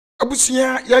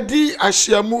abusia yadi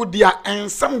ahyiamu dia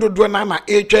ensam dodo na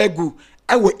etwa egu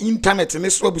ewo internet ne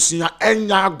so abusia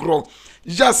enya agro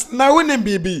just na woni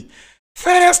bibi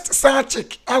first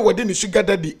Sh0cking awode ni sugar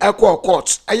daddy ekọ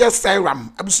court eye Seyram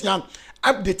abusia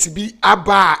update bi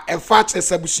aba efa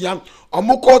chese abusia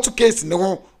omo court case ne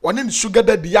ho woni ni sugar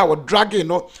daddy ya wo drag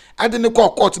no ade ne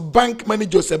court bank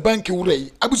manager se bank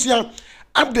wurei abusia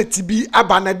update bi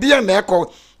aba na dia na ekọ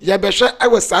ye behwe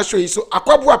ewo Sh0cking so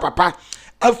Akwaboah papa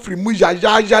afri mu ya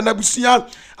na busia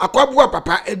Akwaboah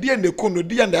papa edie ne kono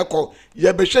dia na ekọ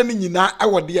ye behwe ni nyina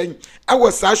awode yan awo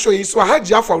Sh0cking so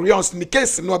hajia for reons ni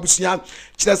case no abusia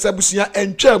kirasa busia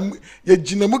entwam ye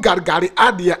ginamu gargare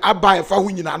ade aba efa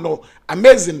hu nyina no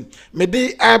amazing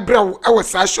mede ebrew awo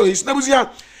Sh0cking so na busia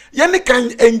ye ne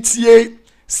kan entie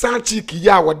Sh0cking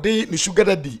ya wode ni sugar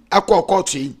daddy akọ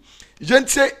court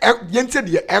yente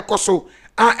de ekoso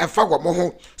a efa wo mo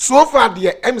ho so far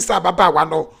de emsa baba wa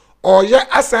no oye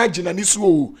asa agina ni so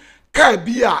o ka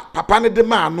bia papa ne de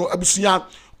ma no abusuya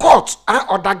court a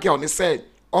order girl ne say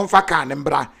onfa ka ne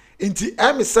mbra nti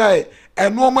emsa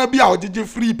enoma bia ojeje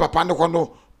free papa ne ho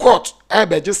no court e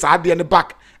beje sa de ne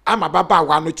back ama baba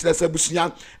wa no kire sa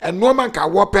abusuya enoma nka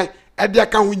wo pe e de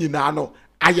ka hu nyina no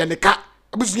aye ne ka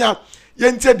abusuya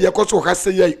yente de ekoso ha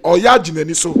say ye oye agina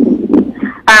ni so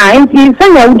nti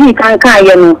sanya udi kan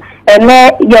ye no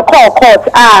ene ye call court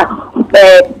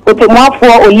otemafo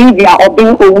Olivia obin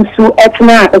owusu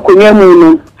etna ekonwa mu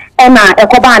no ena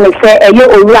ekoba ne se eye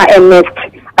owura Ernest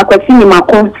akwasi ni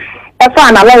mako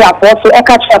efa na lawyer for so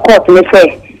eka che court ne se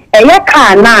eye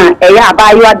ka na eye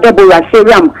abayo Deborah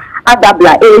Seyram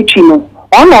adabla echi no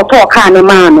ono to ka ne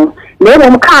ma no na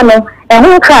emo ka no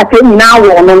ehu ka te nyina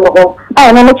wo no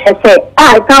ho no no che se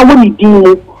ka wo ni din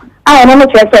mu no no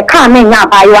che se ka na nya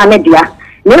abayo ne dia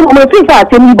na emo fi fa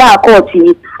te ni ba court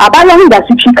yi abayo ni da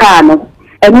su chika no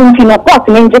enu nti no court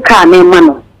ne nje ka na ma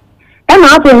no na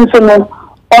aso nso no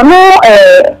ono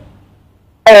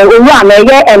owu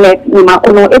ameye ni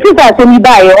makono efi fa te ni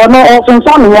ba ye ono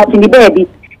onso no what ni baby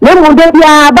na mo de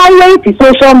bia abayo ti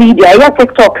social media ya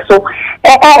TikTok so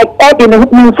de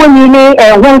no foni ni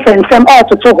won sensem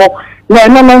to ho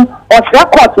na no o tra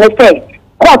court ne say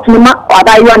court ni ma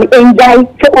abayo ni enjai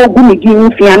se ogu ni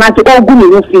din fi ana te ogu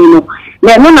ni fi no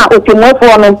na no na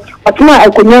otemofo no otena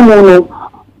akonya mu no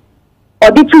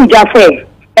odi tu ja fe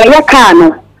eye ka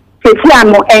no sesi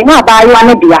ano enya abayo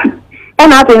ne dia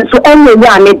na aten so enye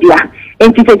ya ne dia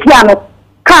enti sesi ano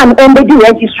kan embedi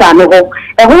register no ho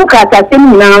ehun kata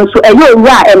sem nyina so eye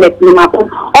owura eletni mako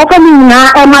ofa ni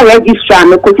nyina ema register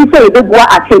no ko ti se ebeboa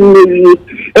atem newie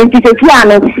enti sesi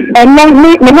ano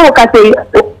enne me no ka se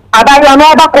abayo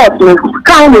no ba court no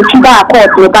kan no chiba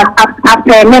court no but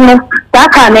after no ta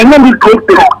kan enye ni break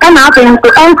kana aten so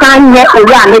en kan nye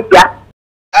owura ne dia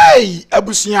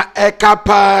abusia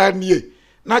ekapa nie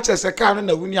na chese ka no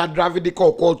na wunia drive de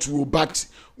call to but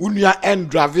wunia end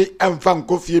drive emfa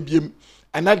nkofie biem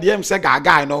ana de em se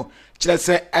gaga no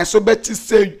chese eso beti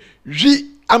se wi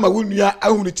ama wunia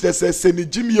ahunu chese se ni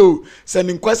jimio se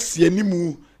ni nkwase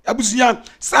animu abusia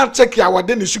Sh0cking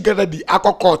awade ni sugar daddy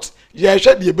akokot ye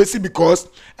hwe de besi because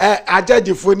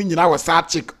ajajefo ni nyina wo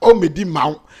Sh0cking o medi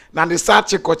maw na the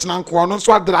Sh0cking kochina nko no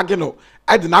so adrage no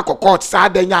ade na kokot sa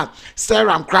adanya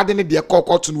Seyram krade ne de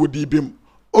kokot no wodi bim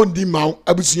ondi maw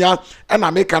abusia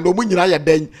na make no mu nyina ye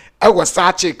den e wo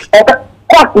Sh0cking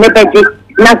court ne beji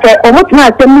na se omutuna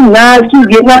atem na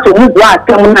suwie na so mu bo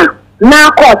atem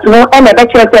na court no e na be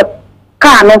chere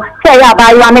ka no se ya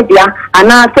abayo ne dia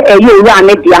ana se eye owura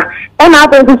ne dia na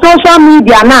be social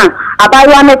media na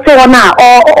abayo ne te na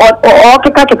o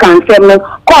kika nsem no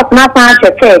court na san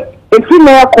cheche esi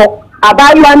na ekọ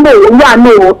abayo ne owura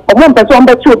ne o mo pese on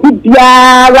be ti obi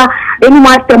biara eni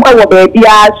ma stem e wo be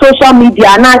bia social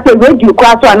media na se radio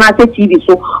kwa so na se TV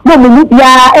so mo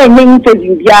bia enye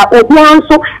interview bia obi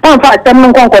anso enfa stem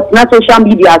no konkot na social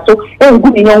media so engu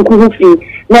ni nyanku hu fi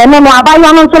na no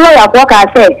abayo no so lawyer for ka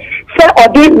se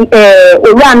odi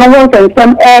owura no won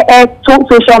sensem to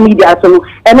social media so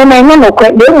no na enye no kwa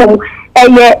na mo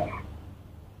eye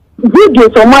video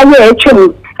so ma ye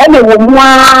etwem wo mu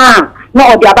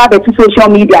na odi aba to social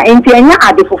media enti enya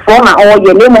ade fofo na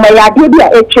oye na mo ya ade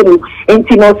bia etwem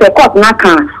enti no se court na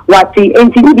kan wati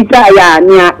enti ni bisa ya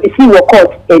nia esi wo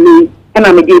court eni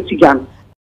na me de tujan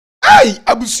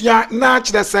abusia na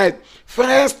kire said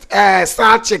first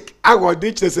Sh0cking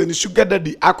awode kire se ni sugar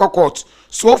daddy akokot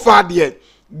so far there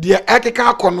ekeka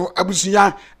akono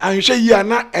abusia anhwe yi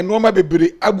na enoma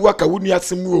bebere abuwa ka wunu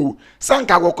asemu o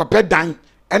sanka gokope dan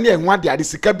ene enwa de ade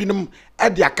sika binom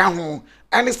ade aka ho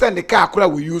ene send ka akora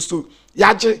we use to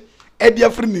yaje ede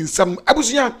afri ni nsam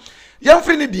abusia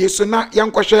yɛmfiri ne die so na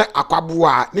yɛnkɔhwɛ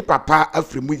Akwaboah ni papa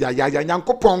afrimu ya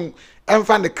nyankopɔn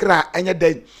ɛmfa ne kra ɛnyɛ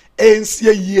den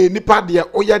ensie yie nipa de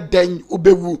oyɛ den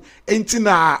obewu enti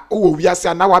na owo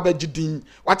wiase na wabɛgidin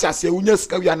wate ase unya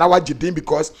sika wi na wagidin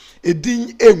because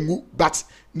edin engu but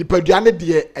nipadua ne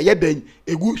de ɛyɛ den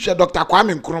egu hwɛ Dr.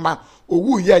 Kwame Nkrumah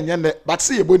owu ye enye ne but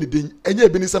se yebo ne din enye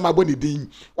ebi ni sɛ mabɔ ne din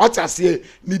wate ase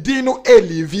ne din no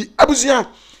elivi abusua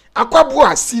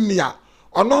Akwaboah senior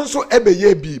ono nso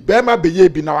ebeye bi bema beye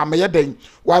bi na wameye den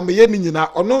wameye ni nyina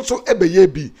ono nso ebeye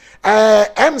bi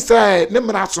em say ne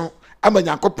mra so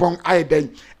amanyankopon ayeden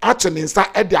ato ne nsa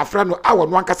ede afra no awo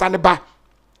no ankasa ne ba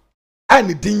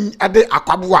ani din ade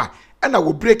Akwaboah na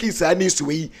wo break isa ni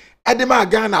suwe ede ma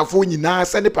Ghana afo nyina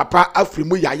se ne papa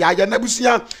afrimu ya na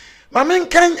busia ma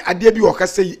menkan ade bi wo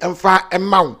kasa yi emfa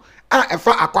emmaw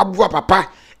efa Akwaboah papa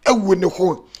ewu ne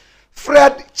ho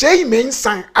Fred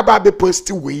Sh0cking ababe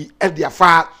posti we ede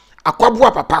afa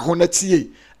Akwaboah papa ho na tie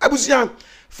abusia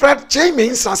Fred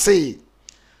Sh0cking say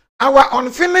our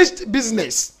unfinished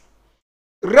business.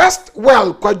 Rest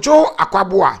well, Kwajo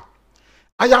Akwaboah.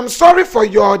 I am sorry for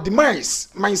your demise,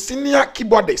 my senior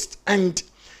keyboardist, and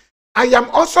I am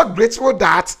also grateful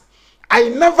that I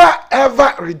never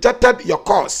ever rejected your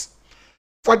cause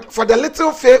for the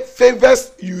little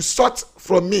favors you sought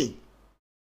from me.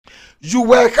 You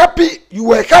were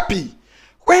happy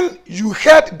when you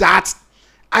heard that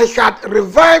I had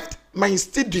revived my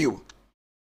studio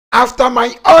after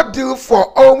my ordeal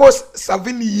for almost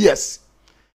 7 years.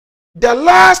 The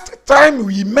last time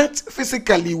we met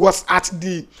physically was at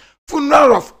the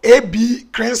funeral of A.B.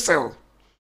 Crensel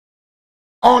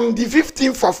on the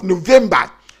 15th of November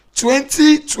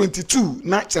 2022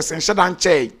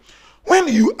 when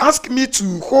you asked me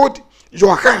to hold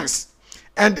your hands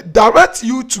and direct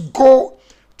you to go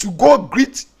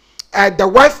greet the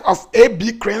wife of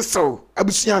A.B. Crensel.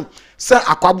 Abusian say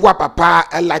Akwaboah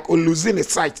papa like losing his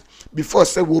sight before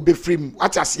say will be free.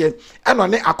 What I say and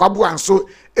on Akwaboah so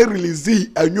e release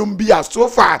anyum bia so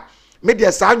far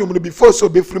media sa anyum no before so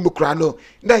be free mu kra no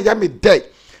na ya me dey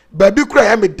baby kra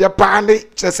ya me dey pa ne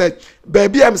say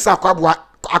baby am sa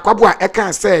Akwaboah e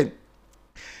kan say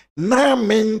na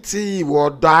menti wo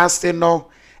do ase no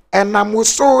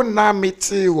enamuso na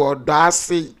meti wo do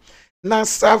ase na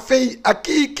safei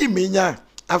akiki minya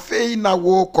afei na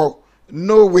woko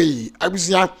no way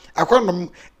abusia akwanom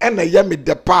ena ya me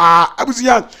dey pa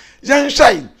abusia yan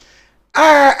shine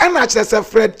and I just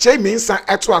Fred Sh0cking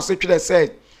eto asotwe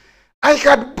said I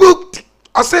had booked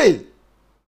I say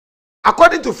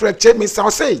according to Fred Sh0cking I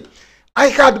say I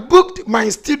had booked my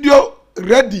studio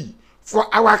ready for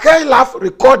our high life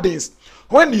recordings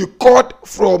when you called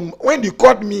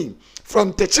me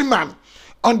from Techiman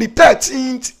on the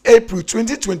 13th April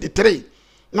 2023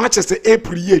 not just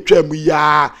April year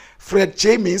ya Fred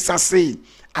Sh0cking say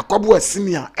Akwaboah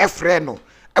senior efreno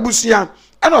abusia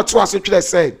and oto asotwe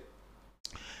said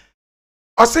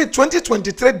I say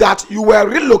 2023 that you were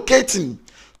relocating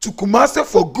to Kumasi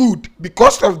for good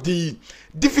because of the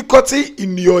difficulty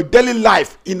in your daily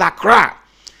life in Accra,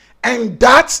 and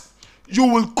that you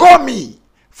will call me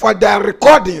for the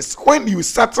recordings when you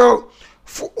settle.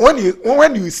 When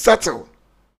you settle,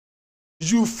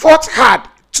 you fought hard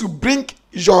to bring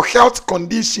your health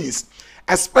conditions,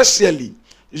 especially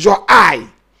your eye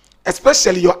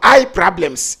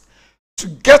problems, to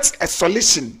get a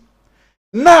solution.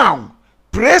 Now.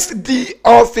 Praise the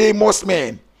all famous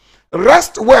man.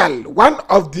 Rest well, one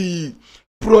of the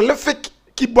prolific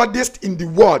keyboardists in the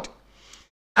world.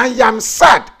 I am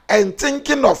sad and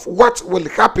thinking of what will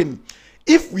happen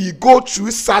if we go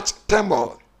through such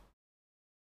turmoil.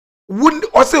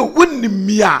 Wouldn't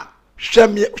mia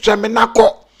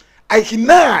shemenako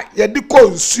ahina yadiko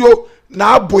nsio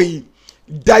na aboyi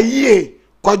daye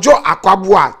Kwajo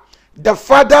Akwaboah, the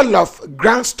father of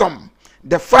Grandstorm,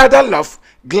 the father of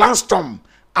Glandstorm,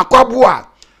 Akwaboah,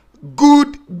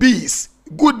 good bees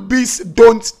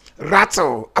don't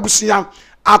rattle. Abusia,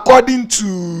 according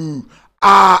to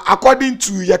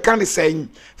Yakani saying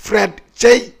Fred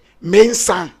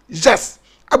Sh0cking, yes.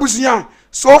 Abusia,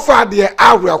 so far the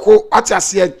area ko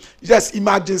atiase yes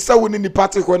imagine say woni ni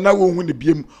party ko na wo hu ni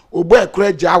biem obo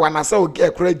ekra jawa na say oge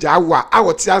ekra jawa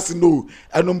awotiase no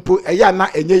enumpo eya na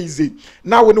enye ize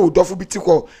na wo ni odofo biti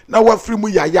ko na wa free mu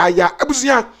ya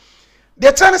abusia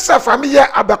the chance family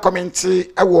aba comment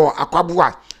ewo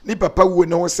Akwaboah ni papa wo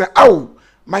ne wo say aw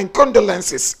my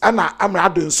condolences ana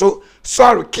amrado so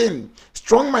Sh0cking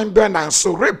strong mind burn and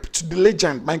so rip to the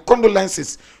legend my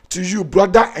condolences to you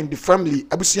brother and the family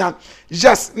abusian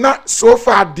yes na so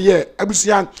far there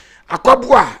abusian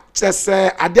Akwaboah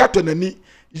chese adiato nani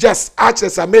yes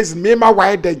achese amazing me ma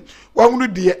wide den wonu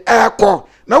de airco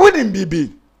na wodin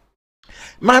bibi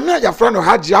maame ya fra no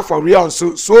hajia for real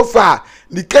so far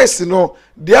the case no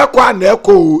de kwa na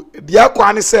eko de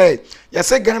kwa ne say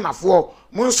yese Ghana for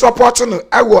mun support no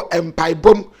ewo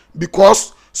empaibom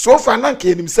because so far na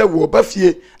nke enim say wo ba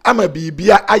fie ama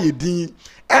bibia ayedin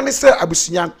ene say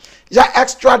abusunya ya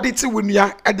extradite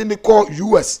wunua ede ne call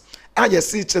US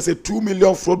ayesi chese 2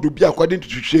 million fraud bi according to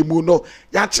twemu no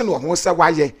ya che no ho say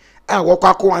waye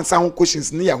wokwa ansa ho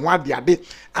questions ne ye ho ade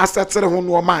asetere ho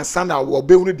no ma ansa na wo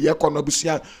be hunu de ekono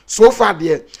busua so far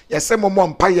de yese momo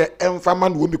mpaye emfama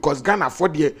no because Ghana for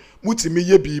de mutimi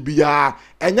ye bibia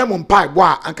enya mo mpa bo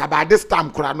a anka ba this time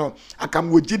kura no anka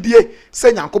mo gidie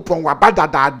se Nyankopon wa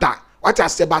badadada wacha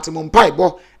se batimo mpa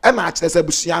bo e ma achese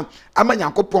busua ama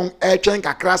Nyankopon twen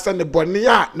kakra se ne bone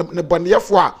a ne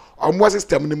boneyefo a omo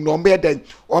system nim no mbe den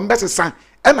ombesesa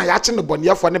ena ya che no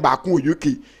boneyefo ne ba ko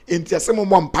UK enti ase mo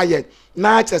mpaye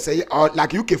na chese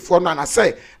like UK for no na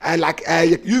say like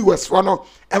US for no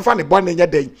emfa ne bone nya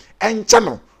den enche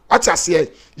no wacha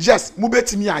se yes mu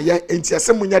betimi aye enti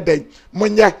ase mo nya den mo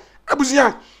nya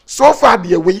abusia so far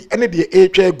the way ene the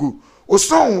etwa egu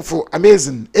osonfo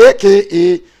amazing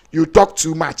aka you talk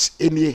too much any